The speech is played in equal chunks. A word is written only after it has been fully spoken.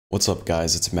What's up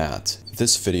guys, it's Matt.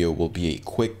 This video will be a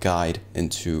quick guide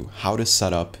into how to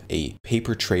set up a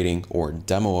paper trading or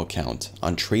demo account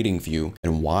on TradingView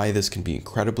and why this can be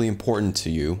incredibly important to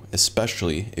you,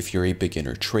 especially if you're a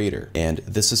beginner trader. And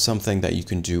this is something that you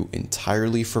can do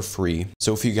entirely for free.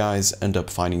 So if you guys end up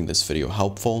finding this video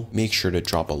helpful, make sure to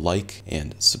drop a like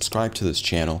and subscribe to this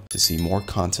channel to see more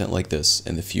content like this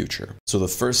in the future. So the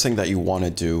first thing that you want to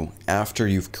do after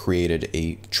you've created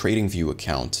a TradingView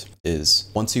account is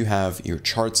once you have your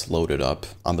charts loaded up,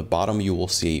 on the bottom you will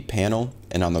see a panel,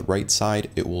 and on the right side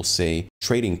it will say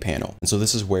trading panel. And so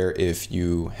this is where if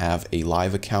you have a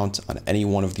live account on any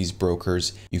one of these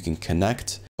brokers, you can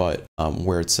connect, but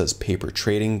where it says paper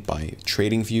trading by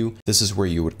TradingView, this is where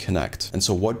you would connect. And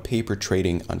so what paper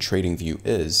trading on TradingView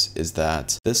is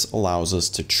that this allows us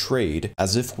to trade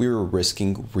as if we were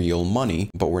risking real money,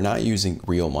 but we're not using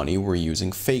real money, we're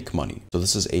using fake money. So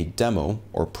this is a demo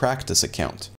or practice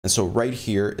account. And so right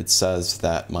here, it says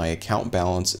that my account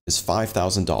balance is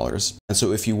 $5,000. And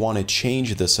so if you want to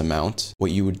change this amount,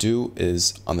 what you would do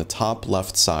is on the top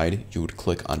left side, you would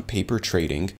click on paper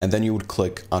trading, and then you would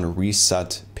click on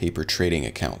reset paper trading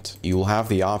account. You will have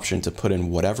the option to put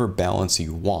in whatever balance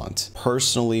you want.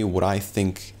 Personally, what I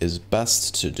think is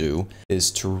best to do is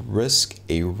to risk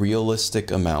a realistic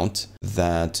amount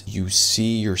that you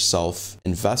see yourself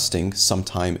investing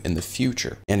sometime in the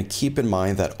future. And keep in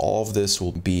mind that all of this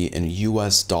will be in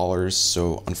US dollars,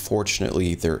 so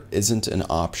unfortunately there isn't an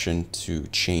option to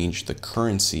change the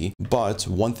currency. But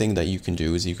one thing that you can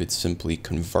do is you could simply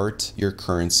convert your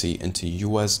currency into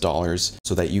US dollars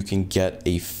so that you can get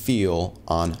a feel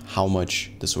on how much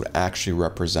this would actually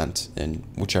represent in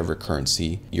whichever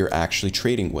currency you're actually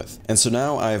trading with. And so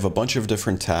now I have a bunch of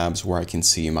different tabs where I can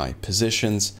see my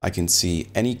positions. I can see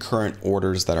any current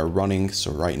orders that are running.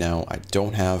 So right now I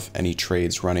don't have any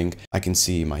trades running. I can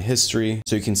see my history.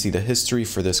 So you can see the history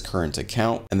for this current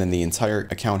account and then the entire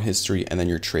account history and then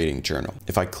your trading journal.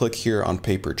 If I click here on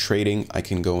paper trading, I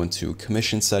can go into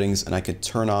commission settings and I could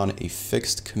turn on a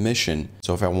fixed commission.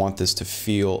 So if I want this to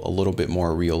feel a little bit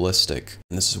more realistic,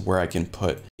 and this is where I can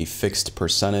put a fixed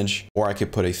percentage, or I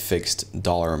could put a fixed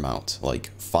dollar amount,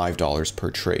 like $5 per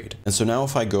trade. And so now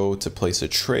if I go to place a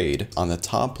trade, on the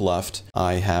top left,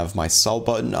 I have my sell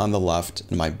button on the left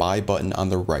and my buy button on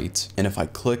the right. And if I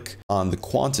click on the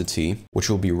quantity, which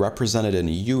will be represented in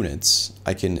units,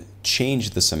 I can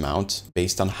change this amount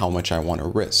based on how much I want to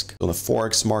risk. So in the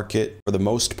Forex market, for the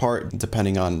most part,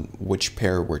 depending on which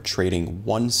pair we're trading,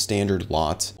 one standard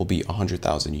lot will be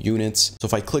 100,000 units. So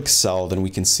if I click sell, then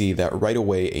we can see that right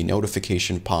away a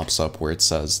notification pops up where it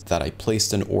says that I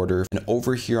placed an order. And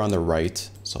over here on the right,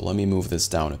 so let me move this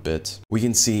down a bit, we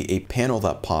can see a panel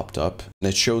that popped up and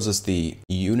it shows us the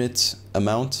unit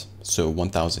amount, so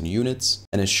 1,000 units,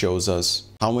 and it shows us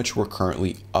how much we're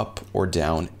currently up or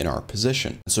down in our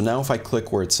position. So now if I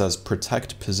click where it says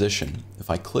protect position, if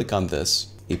I click on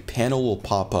this, a panel will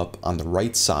pop up on the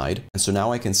right side. And so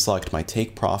now I can select my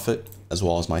take profit as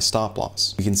well as my stop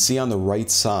loss. You can see on the right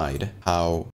side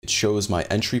how it shows my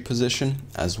entry position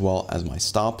as well as my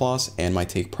stop loss and my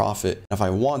take profit. If I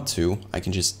want to, I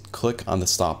can just click on the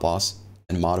stop loss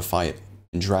and modify it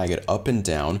and drag it up and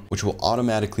down, which will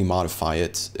automatically modify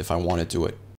it if I want to do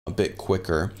it a bit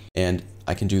quicker. And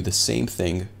I can do the same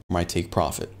thing for my take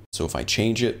profit. So if I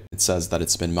change it, it says that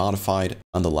it's been modified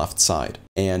on the left side.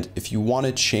 And if you want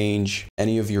to change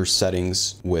any of your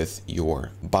settings with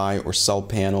your buy or sell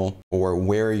panel, or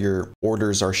where your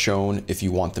orders are shown, if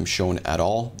you want them shown at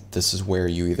all, this is where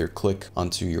you either click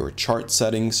onto your chart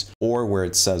settings or where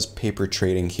it says paper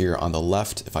trading here on the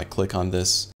left. If I click on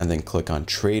this and then click on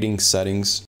trading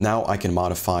settings, now I can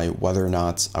modify whether or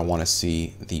not I want to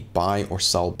see the buy or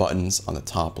sell buttons on the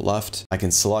top left. I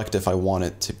can select if I want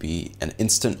it to be an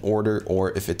instant order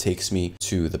or if it takes me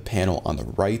to the panel on the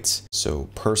right. So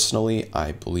personally,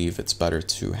 I believe it's better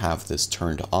to have this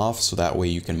turned off so that way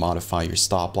you can modify your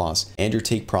stop loss and your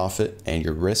take profit and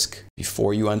your risk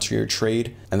before you enter your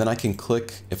trade. And then I can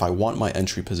click if I want my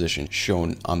entry position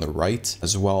shown on the right,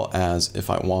 as well as if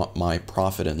I want my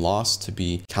profit and loss to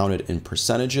be counted in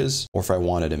percentages, or if I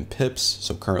want it in pips.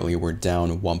 So currently we're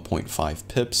down 1.5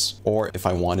 pips, or if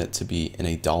I want it to be in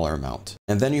a dollar amount.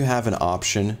 And then you have an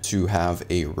option to have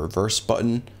a reverse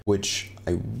button, which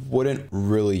I wouldn't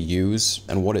really use.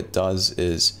 And what it does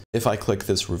is if I click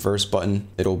this reverse button,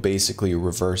 it'll basically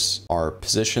reverse our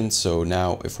position. So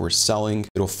now if we're selling,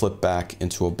 it'll flip back back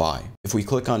into a buy. If we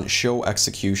click on show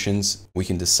executions, we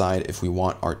can decide if we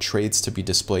want our trades to be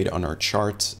displayed on our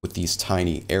chart with these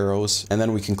tiny arrows. And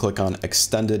then we can click on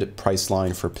extended price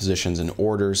line for positions and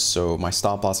orders. So my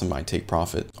stop loss and my take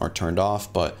profit are turned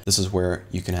off, but this is where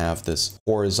you can have this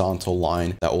horizontal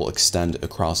line that will extend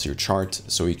across your chart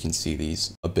so you can see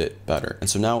these a bit better. And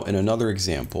so now in another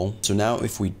example, so now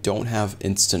if we don't have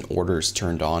instant orders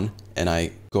turned on and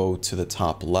I go to the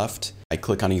top left, I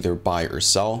click on either buy or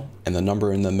sell, and the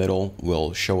number in the middle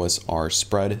will show us our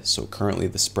spread. So currently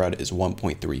the spread is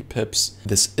 1.3 pips.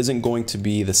 This isn't going to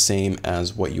be the same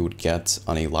as what you would get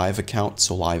on a live account.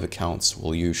 So live accounts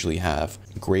will usually have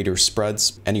greater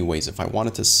spreads. Anyways, if I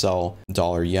wanted to sell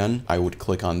 $yen, I would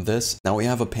click on this. Now we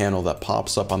have a panel that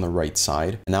pops up on the right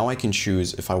side. Now I can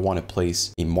choose if I want to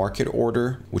place a market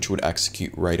order, which would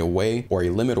execute right away, or a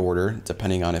limit order,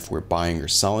 depending on if we're buying or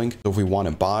selling. So if we want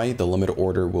to buy, the limit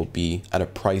order will be at a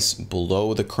price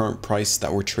below the current price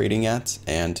that we're trading at.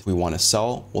 And if we want to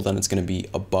sell, well, then it's going to be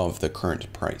above the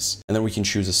current price. And then we can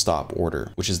choose a stop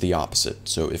order, which is the opposite.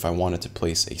 So if I wanted to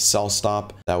place a sell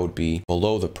stop, that would be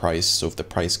below the price. So if the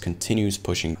price continues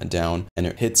pushing down and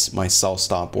it hits my sell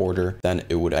stop order, then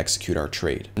it would execute our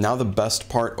trade. Now the best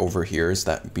part over here is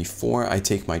that before I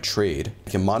take my trade,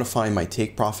 I can modify my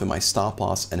take profit, my stop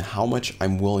loss, and how much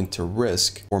I'm willing to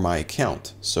risk for my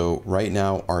account. So right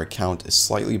now our account is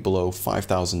slightly below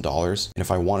 $5,000. And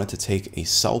if I wanted to take a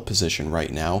sell position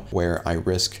right now where I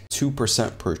risk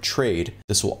 2% per trade,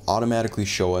 this will automatically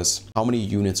show us how many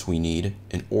units we need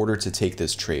in order to take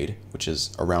this trade, which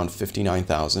is around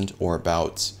 59,000 or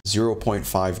about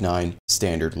 0.59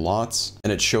 standard lots.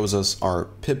 And it shows us our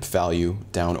pip value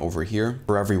down over here.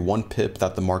 For every 1 pip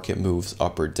that the market moves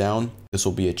up or down, this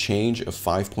will be a change of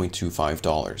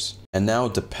 $5.25. And now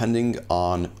depending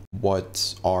on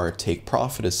what our take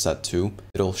profit is set to,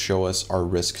 it'll show us our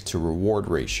risk to reward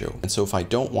ratio. And so if I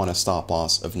don't want a stop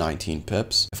loss of 19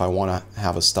 pips, if I want to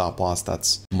have a stop loss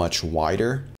that's much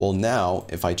wider, well now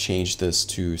if I change this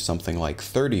to something like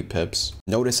 30 pips,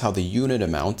 notice how the unit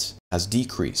amount has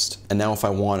decreased. And now if I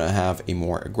want to have a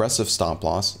more aggressive stop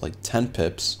loss like 10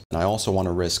 pips, and I also want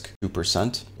to risk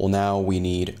 2%, well now we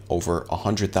need over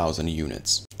 100,000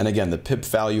 units. And again, the pip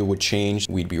value would change.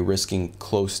 We'd be risking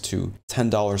close to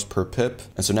 $10 per pip.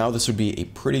 And so now this would be a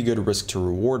pretty good risk to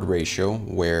reward ratio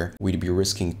where we'd be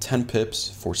risking 10 pips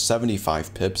for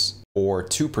 75 pips or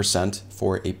 2%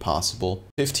 for a possible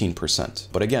 15%.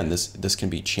 But again, this can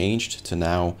be changed to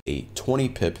now a 20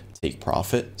 pip take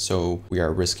profit. So we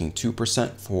are risking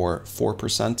 2% for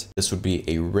 4%. This would be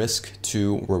a risk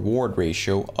to reward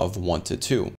ratio of 1 to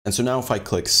 2. And so now if I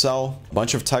click sell, a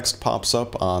bunch of text pops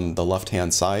up on the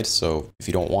left-hand side. So if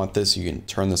you don't want this, you can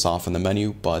turn this off in the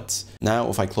menu. But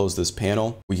now if I close this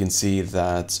panel, we can see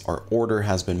that our order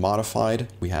has been modified.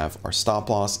 We have our stop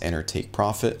loss and our take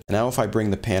profit. And now if I bring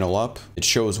the panel up, it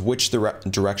shows which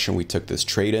direction we took this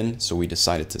trade in. So we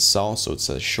decided to sell. So it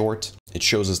says short. It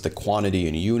shows us the quantity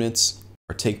in units,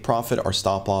 our take profit, our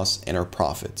stop loss, and our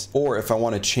profit. Or if I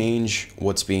want to change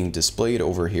what's being displayed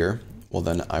over here, well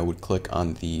then I would click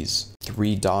on these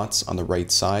 3 dots on the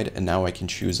right side, and now I can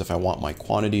choose if I want my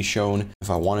quantity shown, if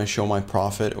I want to show my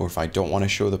profit, or if I don't want to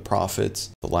show the profit,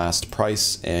 the last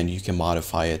price, and you can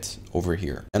modify it over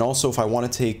here. And also if I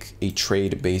want to take a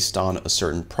trade based on a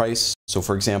certain price, so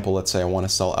for example, let's say I want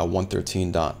to sell at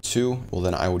 113.2, well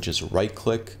then I would just right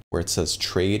click where it says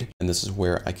trade, and this is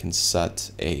where I can set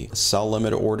a sell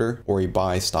limit order or a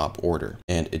buy stop order,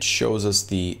 and it shows us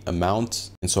the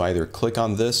amount. And so I either click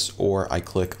on this or I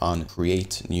click on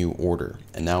create new order,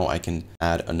 and now I can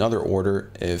add another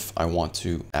order if I want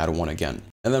to add one again.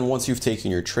 And then once you've taken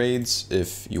your trades,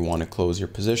 if you want to close your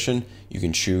position, you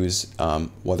can choose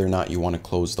whether or not you want to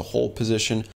close the whole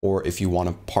position or if you want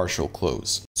a partial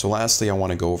close. So lastly, I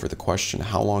want to go over the question,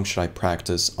 how long should I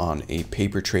practice on a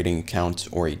paper trading account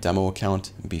or a demo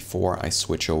account before I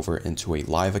switch over into a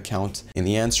live account? And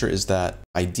the answer is that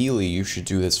ideally you should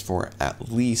do this for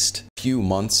at least a few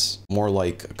months, more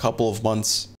like a couple of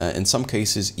months, in some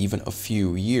cases even a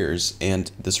few years.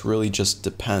 And this really just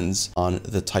depends on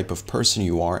the type of person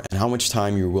you are and how much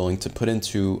time you're willing to put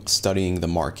into studying the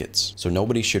markets. So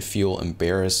nobody should feel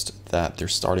embarrassed that they're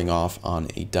starting off on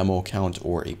a demo account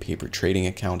or a paper trading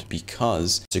account,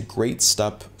 because it's a great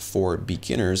step for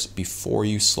beginners before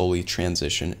you slowly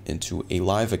transition into a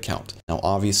live account. Now,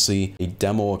 obviously, a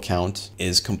demo account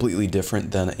is completely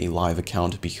different than a live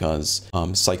account because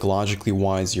psychologically psychologically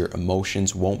wise, your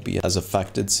emotions won't be as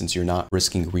affected since you're not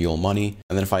risking real money.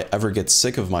 And then if I ever get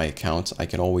sick of my account, I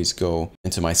can always go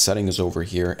into my settings over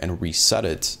here and reset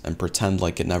it and pretend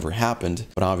like it never happened.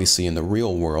 But obviously in the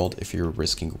real world, if you're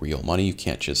risking real money, you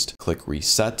can't just click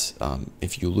reset.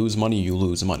 If you lose money, you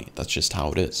lose money. That's just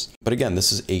how it is. But again,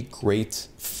 this is a great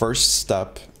first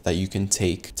step that you can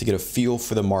take to get a feel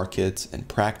for the market and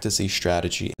practice a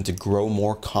strategy and to grow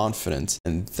more confident.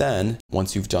 And then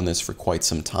once you've done this for quite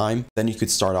some time, then you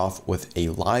could start off with a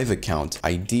live account,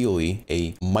 ideally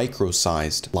a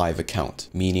micro-sized live account,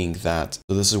 meaning that,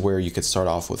 so this is where you could start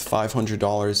off with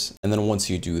 $500. And then once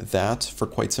you do that for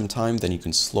quite some time, then you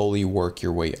can slowly work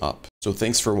your way up. So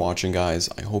thanks for watching, guys.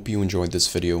 I hope you enjoyed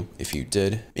this video. If you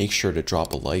did, make sure to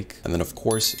drop a like. And then of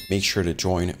course, make sure to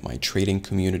join my trading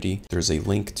community. There's a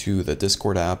link to the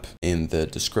Discord app in the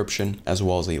description, as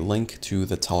well as a link to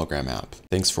the Telegram app.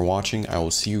 Thanks for watching. I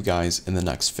will see you guys in the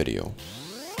next video.